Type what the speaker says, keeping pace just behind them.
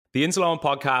The Insalone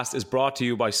podcast is brought to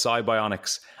you by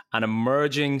Cybionics, an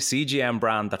emerging CGM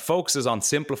brand that focuses on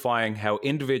simplifying how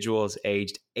individuals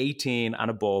aged 18 and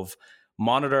above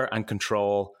monitor and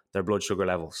control their blood sugar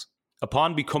levels.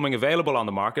 Upon becoming available on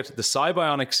the market, the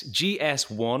Cybionics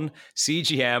GS1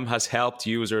 CGM has helped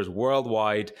users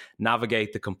worldwide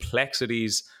navigate the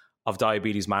complexities of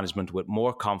diabetes management with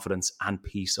more confidence and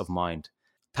peace of mind.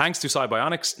 Thanks to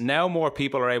Cybionics, now more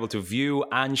people are able to view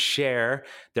and share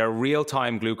their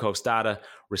real-time glucose data,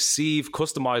 receive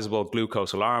customizable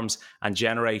glucose alarms, and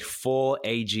generate full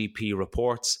AGP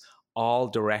reports, all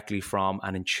directly from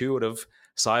an intuitive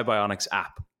Cybionics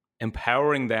app,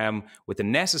 empowering them with the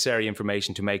necessary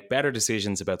information to make better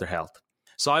decisions about their health.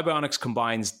 Cybionics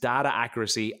combines data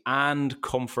accuracy and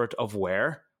comfort of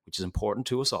wear, which is important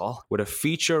to us all, with a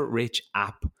feature-rich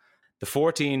app. The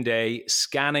 14-day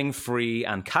scanning-free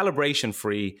and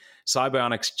calibration-free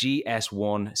Cybionics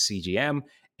GS1 CGM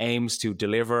aims to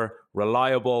deliver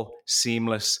reliable,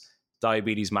 seamless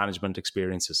diabetes management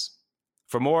experiences.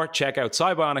 For more, check out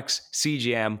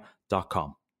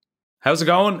cybionicscgm.com. How's it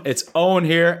going? It's Owen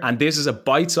here, and this is a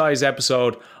bite-sized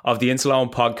episode of the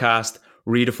Insalone podcast,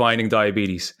 Redefining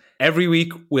Diabetes. Every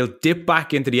week, we'll dip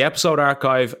back into the episode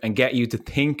archive and get you to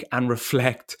think and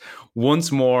reflect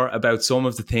once more about some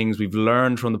of the things we've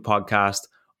learned from the podcast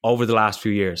over the last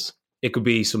few years. It could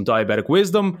be some diabetic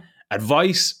wisdom,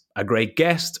 advice, a great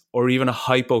guest, or even a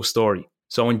hypo story.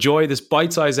 So enjoy this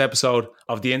bite-sized episode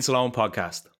of the Insalone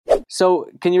podcast.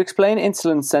 So can you explain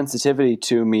insulin sensitivity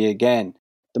to me again?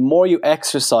 The more you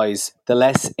exercise, the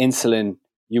less insulin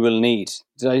you will need.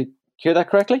 Did I hear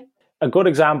that correctly? A good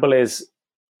example is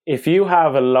if you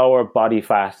have a lower body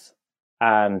fat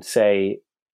and, say,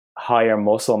 higher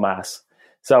muscle mass.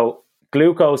 So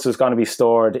glucose is going to be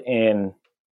stored in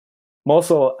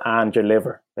muscle and your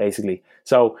liver, basically.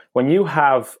 So when you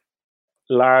have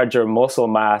larger muscle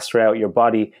mass throughout your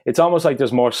body, it's almost like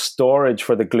there's more storage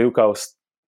for the glucose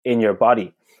in your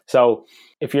body. So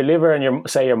if your liver and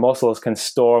your muscles can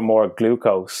store more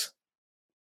glucose,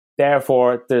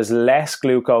 therefore there's less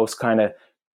glucose kind of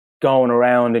going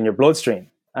around in your bloodstream,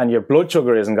 and your blood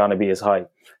sugar isn't going to be as high.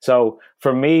 So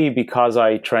for me, because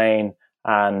I train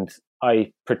and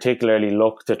I particularly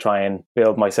look to try and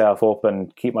build myself up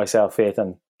and keep myself fit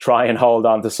and try and hold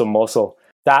on to some muscle,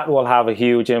 that will have a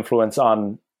huge influence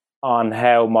on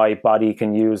how my body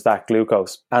can use that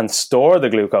glucose and store the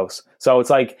glucose. So it's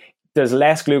like there's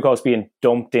less glucose being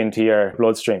dumped into your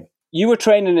bloodstream. You were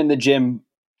training in the gym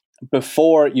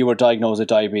before you were diagnosed with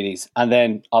diabetes, and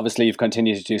then obviously you've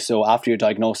continued to do so after your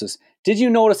diagnosis. Did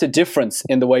you notice a difference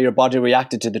in the way your body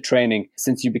reacted to the training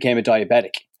since you became a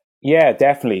diabetic? Yeah,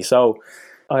 definitely. So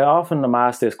I often am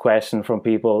asked this question from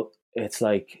people. It's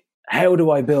like, how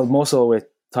do I build muscle with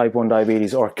type 1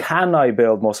 diabetes, or can I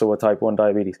build muscle with type 1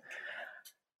 diabetes?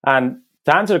 And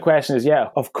the answer to the question is, yeah,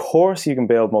 of course you can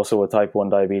build muscle with type 1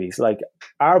 diabetes. Like,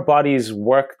 our bodies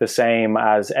work the same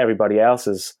as everybody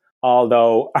else's,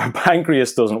 although our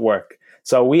pancreas doesn't work.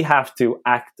 So we have to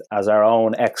act as our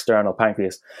own external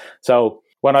pancreas. So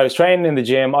when I was training in the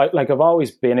gym, I've always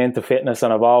been into fitness,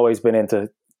 and I've always been into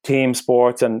team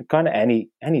sports and kind of any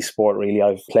sport really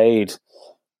I've played.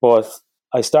 But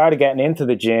I started getting into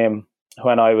the gym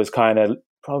when I was kind of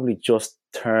probably just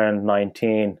turned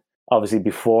 19, obviously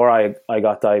before I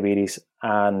got diabetes.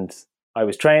 And I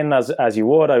was training as you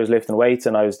would. I was lifting weights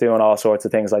and I was doing all sorts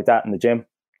of things like that in the gym.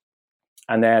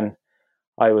 And then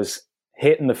I was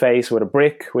hit in the face with a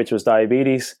brick, which was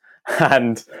diabetes.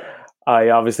 And I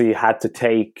obviously had to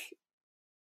take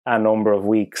a number of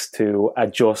weeks to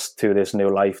adjust to this new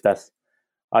life that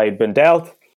I'd been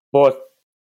dealt. But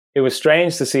it was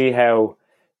strange to see how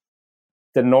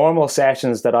the normal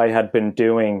sessions that I had been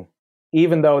doing,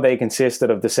 even though they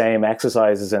consisted of the same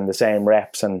exercises and the same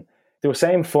reps and the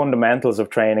same fundamentals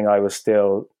of training, I was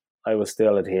still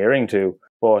adhering to.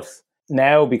 But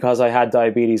now, because I had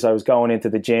diabetes, I was going into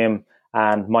the gym,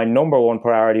 and my number one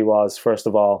priority was, first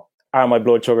of all, are my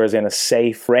blood sugars in a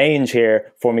safe range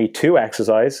here for me to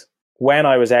exercise? When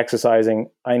I was exercising,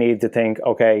 I need to think,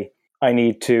 okay, I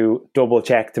need to double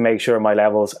check to make sure my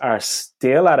levels are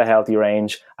still at a healthy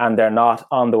range and they're not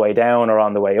on the way down or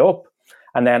on the way up.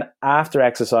 And then after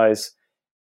exercise,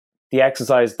 the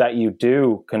exercise that you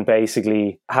do can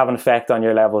basically have an effect on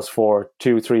your levels for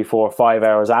 2, 3, 4, 5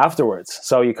 hours afterwards.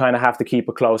 So you kind of have to keep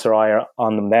a closer eye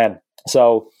on them then.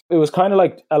 So it was kind of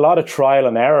like a lot of trial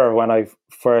and error when I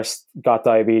first got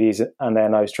diabetes, and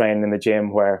then I was training in the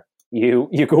gym where you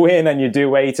go in and you do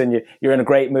weights and you're in a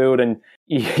great mood and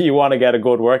you want to get a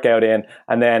good workout in,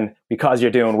 and then because you're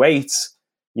doing weights,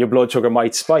 your blood sugar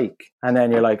might spike, and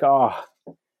then you're like, oh,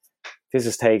 this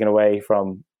is taken away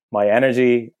from my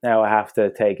energy. Now I have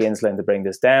to take insulin to bring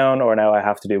this down, or now I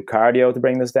have to do cardio to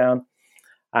bring this down.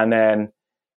 And then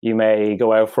you may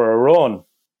go out for a run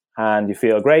and you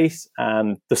feel great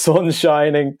and the sun's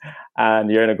shining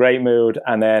and you're in a great mood.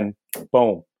 And then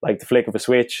boom, like the flick of a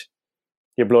switch,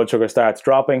 your blood sugar starts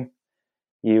dropping.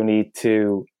 You need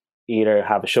to either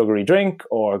have a sugary drink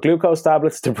or glucose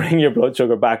tablets to bring your blood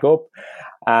sugar back up.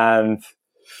 And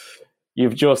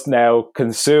you've just now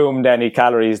consumed any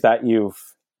calories that you've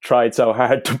tried so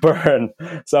hard to burn.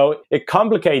 So it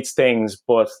complicates things,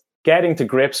 but getting to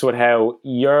grips with how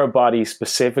your body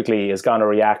specifically is going to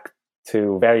react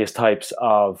to various types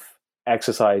of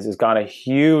exercise is going to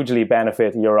hugely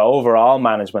benefit your overall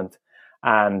management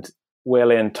and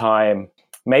will in time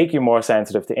make you more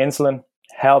sensitive to insulin,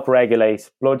 help regulate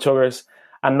blood sugars,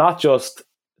 and not just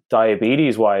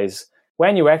diabetes wise.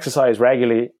 When you exercise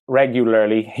regularly,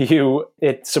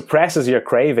 it suppresses your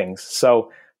cravings.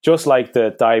 So just like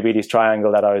the diabetes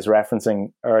triangle that I was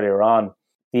referencing earlier on,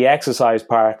 the exercise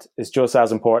part is just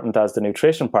as important as the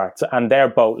nutrition part. And they're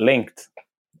both linked.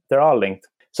 They're all linked.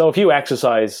 So if you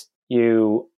exercise,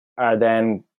 you are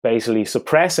then basically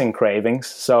suppressing cravings.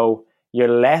 So you're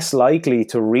less likely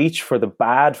to reach for the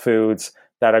bad foods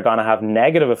that are going to have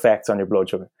negative effects on your blood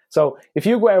sugar. So if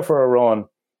you go out for a run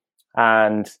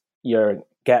and you're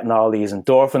getting all these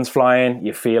endorphins flying,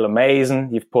 you feel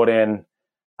amazing, you've put in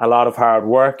a lot of hard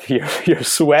work, you're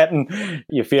sweating,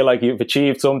 you feel like you've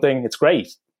achieved something, it's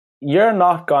great. You're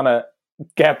not going to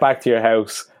get back to your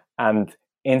house and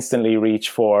instantly reach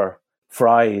for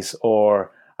fries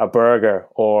or a burger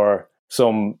or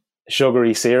some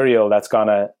sugary cereal that's going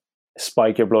to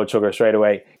spike your blood sugar straight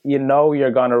away. You know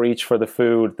you're going to reach for the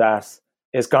food that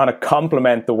is going to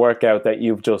complement the workout that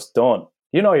you've just done.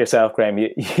 You know yourself, Graham,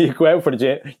 you go out for the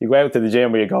gym, you go out to the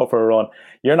gym or you go for a run,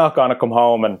 you're not going to come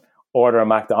home and order a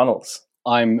McDonald's.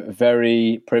 I'm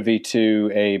very privy to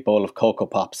a bowl of Cocoa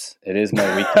Pops. It is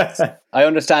my weakness. I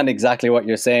understand exactly what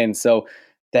you're saying. So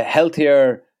the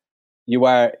healthier you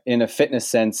are in a fitness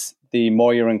sense, the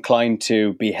more you're inclined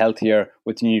to be healthier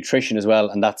with nutrition as well.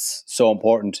 And that's so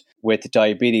important with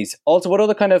diabetes. Also, what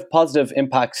other kind of positive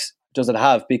impacts does it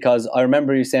have? Because I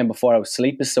remember you saying before how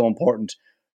sleep is so important.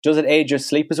 Does it aid your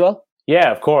sleep as well?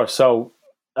 Yeah, of course. So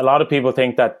a lot of people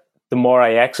think that the more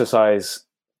I exercise,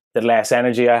 the less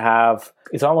energy I have.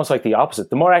 It's almost like the opposite.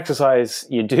 The more exercise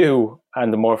you do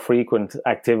and the more frequent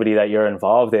activity that you're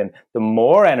involved in, the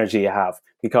more energy you have,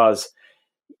 because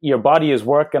your body is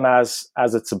working as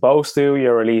it's supposed to.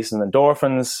 You're releasing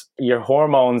endorphins. Your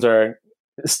hormones are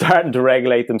starting to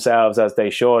regulate themselves as they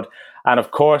should. And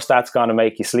of course, that's going to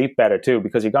make you sleep better too,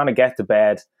 because you're going to get to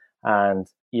bed and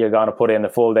you're going to put in a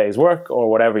full day's work or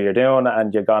whatever you're doing,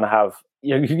 and you're going to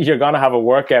have a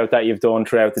workout that you've done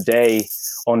throughout the day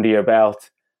under your belt,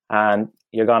 and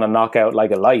you're going to knock out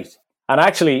like a light. And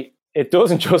actually, it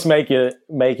doesn't just make you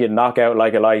knock out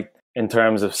like a light in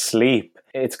terms of sleep.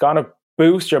 It's going to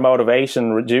boost your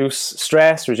motivation, reduce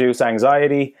stress, reduce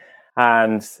anxiety,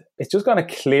 and it's just going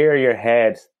to clear your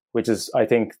head, which is, I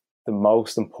think, the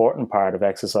most important part of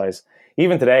exercise.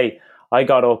 Even today, I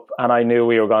got up and I knew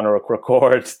we were going to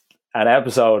record an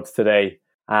episode today,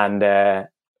 and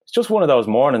it's just one of those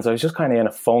mornings. I was just kind of in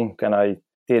a funk and I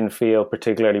didn't feel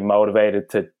particularly motivated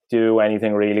to do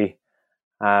anything really.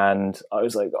 And I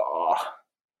was like,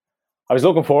 I was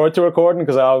looking forward to recording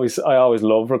because I always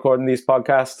love recording these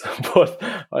podcasts. But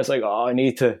I was like, I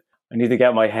need to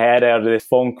get my head out of this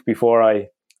funk before I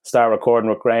start recording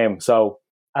with Graham. So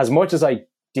as much as I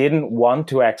didn't want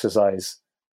to exercise,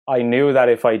 I knew that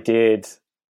if I did,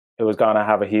 it was going to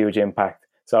have a huge impact.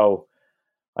 So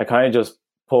I kind of just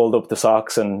pulled up the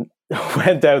socks and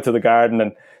went out to the garden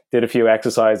and did a few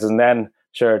exercises. And then,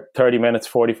 30 minutes,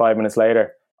 45 minutes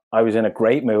later, I was in a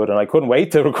great mood and I couldn't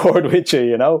wait to record with you,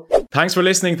 you know. Thanks for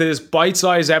listening to this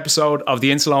bite-sized episode of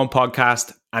the Insulone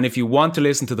podcast. And if you want to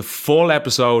listen to the full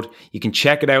episode, you can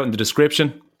check it out in the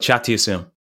description. Chat to you soon.